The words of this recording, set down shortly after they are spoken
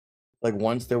like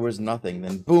once there was nothing,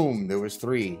 then boom, there was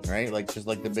three, right? Like just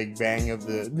like the big bang of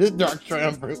the Dark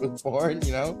Triumvirate was born,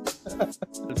 you know?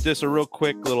 Just a real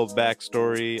quick little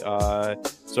backstory.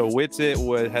 So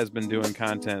Witsit has been doing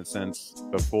content since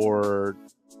before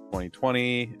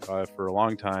 2020 for a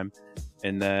long time,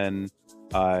 and then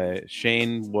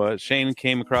Shane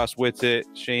came across Witsit.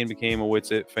 Shane became a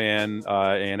Witsit fan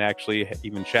and actually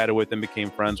even chatted with him, became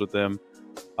friends with him.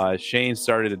 Shane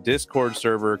started a Discord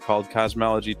server called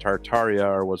Cosmology Tartaria,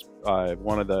 or was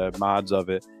one of the mods of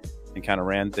it, and kind of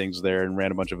ran things there and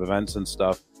ran a bunch of events and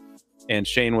stuff. And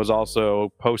Shane was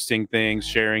also posting things,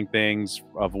 sharing things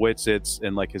of Witsits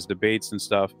and like his debates and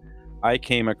stuff. I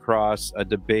came across a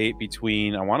debate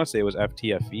between, I want to say it was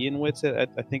FTFE and Witsit.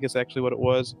 I think it's actually what it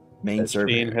was. Main server.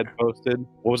 Shane had posted.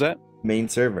 What was that? Main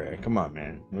server. Come on,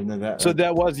 man. So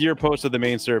that was your post of the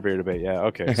main surveyor debate. Yeah.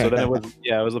 Okay. So then it was,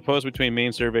 it was a post between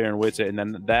main surveyor and Witsit, and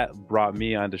then that brought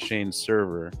me onto Shane's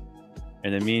server,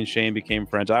 and then me and Shane became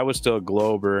friends. I was still a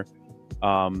Glober.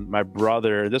 My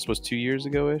brother, this was 2 years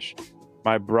ago-ish.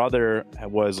 My brother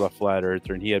was a flat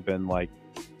earther, and he had been like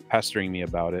pestering me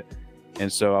about it.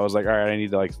 And so I was like, all right, I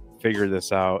need to like figure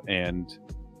this out and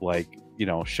like, you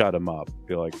know, shut him up.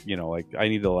 Be like, you know, like I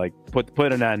need to like put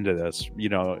an end to this, you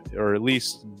know, or at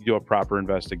least do a proper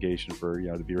investigation for, you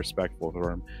know, to be respectful for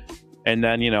him. And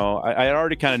then, you know, I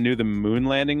already kind of knew the moon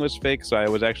landing was fake, so I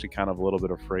was actually kind of a little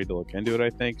bit afraid to look into it, I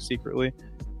think, secretly.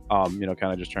 You know,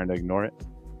 kind of just trying to ignore it.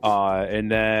 And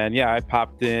then, yeah, I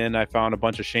popped in, I found a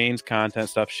bunch of Shane's content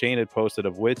stuff Shane had posted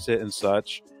of Witsit and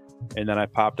such. And then I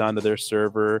popped onto their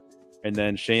server, and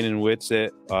then Shane and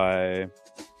Witsit,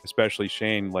 especially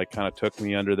Shane, like kind of took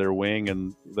me under their wing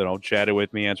and, you know, chatted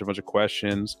with me, answered a bunch of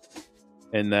questions.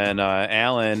 And then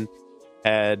Alan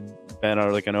had been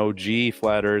like an OG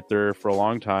flat earther for a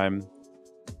long time.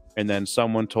 And then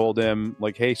someone told him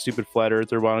like, hey, stupid flat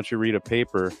earther, why don't you read a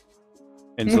paper?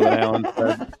 And so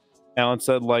then Alan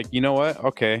said like, you know what?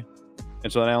 Okay.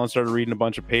 And so then Alan started reading a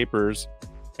bunch of papers.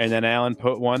 And then Alan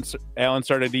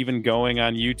started even going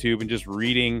on YouTube and just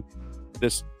reading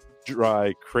this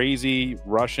crazy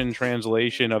Russian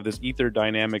translation of this ether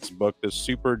dynamics book, this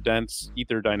super dense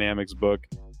ether dynamics book.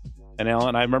 And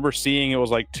Alan, I remember seeing, it was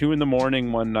like 2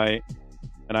 a.m. one night,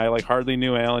 and I like hardly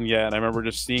knew Alan yet, and I remember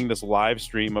just seeing this live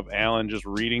stream of Alan just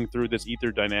reading through this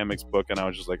ether dynamics book, and I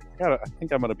was just like, I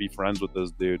think I'm gonna be friends with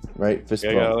this dude. Right,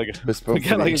 bespoke. I got like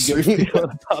a good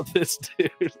feeling about this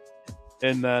dude.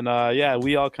 And then yeah,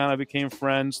 we all kind of became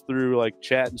friends through like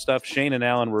chat and stuff. Shane and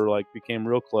Alan were like became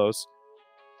real close.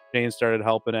 Shane started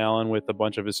helping Alan with a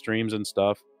bunch of his streams and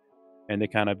stuff, and they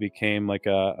kind of became like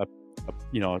a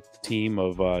you know, a team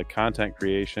of content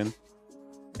creation.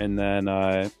 And then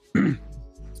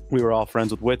we were all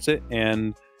friends with Witsit,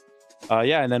 and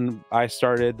yeah, and then I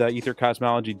started the Aether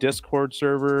Cosmology Discord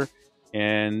server.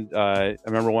 And I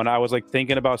remember when I was like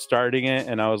thinking about starting it,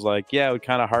 and I was like, yeah, it would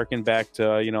kind of harken back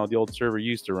to, you know, the old server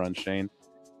you used to run, Shane.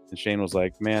 And Shane was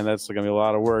like, man, that's gonna be a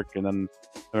lot of work. And then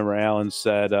I remember Alan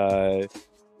said,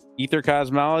 Aether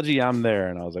Cosmology, I'm there.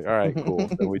 And I was like, all right, cool.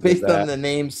 So we based on the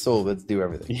name soul, let's do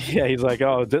everything. Yeah, he's like,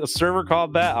 oh, the server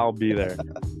called that, I'll be there.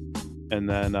 And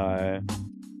then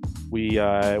we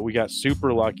got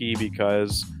super lucky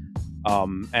because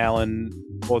Alan,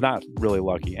 well, not really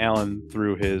lucky, Alan,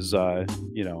 through his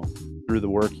you know, through the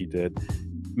work he did,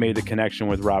 made the connection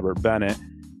with Robert Bennett.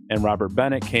 And Robert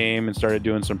Bennett came and started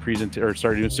doing some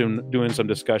doing some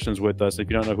discussions with us. If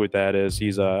you don't know who that is,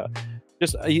 he's a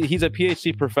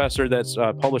PhD professor that's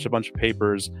published a bunch of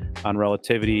papers on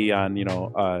relativity, on, you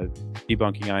know,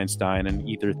 debunking Einstein and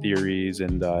ether theories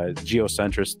and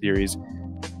geocentrist theories.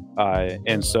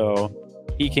 And so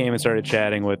he came and started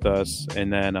chatting with us,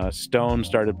 and then Stone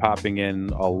started popping in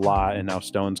a lot, and now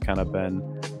Stone's kind of been,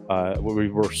 we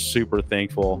were super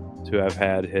thankful to have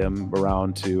had him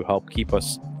around to help keep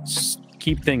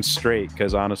things straight,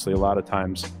 because honestly, a lot of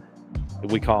times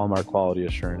we call him our quality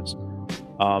assurance.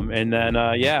 And then,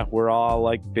 yeah, we're all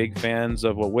like big fans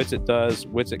of what Witsit does.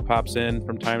 Witsit pops in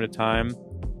from time to time.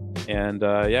 And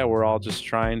yeah, we're all just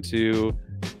trying to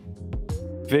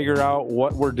figure out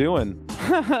what we're doing.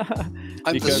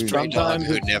 I'm the stray dog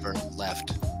who never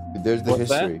left. There's the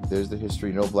history. There's the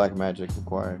history. No black magic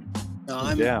required. No,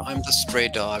 I'm the stray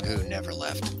dog who never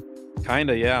left.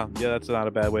 Kinda, yeah. Yeah, that's not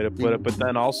a bad way to put it. But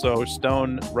then also,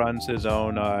 Stone runs his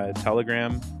own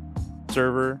Telegram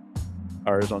server,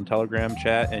 or his own Telegram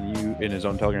chat, and in his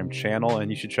own Telegram channel,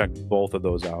 and you should check both of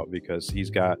those out because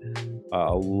he's got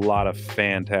a lot of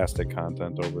fantastic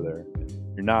content over there. If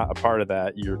you're not a part of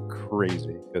that, you're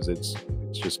crazy, because it's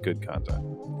just good content.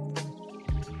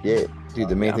 Yeah, dude,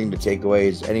 the main thing to take away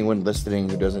is anyone listening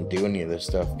who doesn't do any of this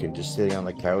stuff can just sitting on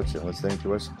the couch and listening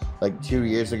to us. Like 2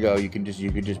 years ago, you could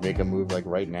just make a move like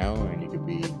right now, and you could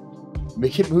be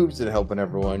making moves and helping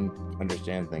everyone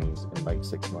understand things in like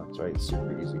 6 months, right? It's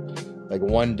super easy. Like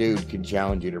one dude can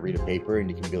challenge you to read a paper, and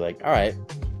you can be like, all right,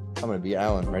 I'm gonna be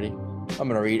Alan, ready? I'm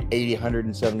gonna read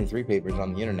 173 papers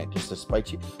on the internet just to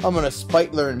spite you. I'm gonna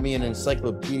spite learn me an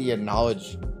encyclopedia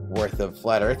knowledge worth of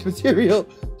flat earth material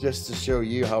just to show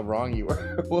you how wrong you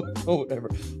were. Whatever.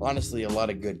 Honestly, a lot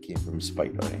of good came from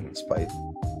spite learning and spite.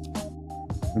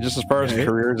 Just as far as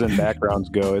careers and backgrounds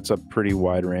go, it's a pretty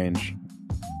wide range.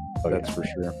 That's for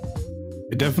sure.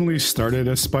 It definitely started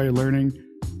as spite learning,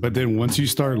 but then once you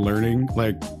start learning,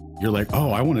 like you're like, oh,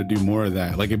 I want to do more of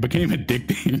that. Like it became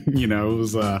addicting. You know, it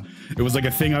was like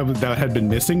a thing that had been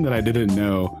missing that I didn't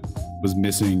know was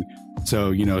missing.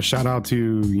 So, you know, shout out to,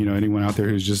 you know, anyone out there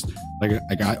who's just like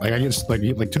I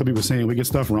get like Toby was saying, we get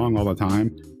stuff wrong all the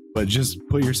time, but just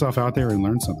put yourself out there and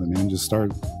learn something, man. Just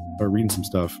start reading some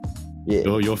stuff. Yeah,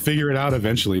 you'll figure it out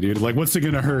eventually, dude. Like, what's it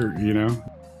gonna hurt, you know?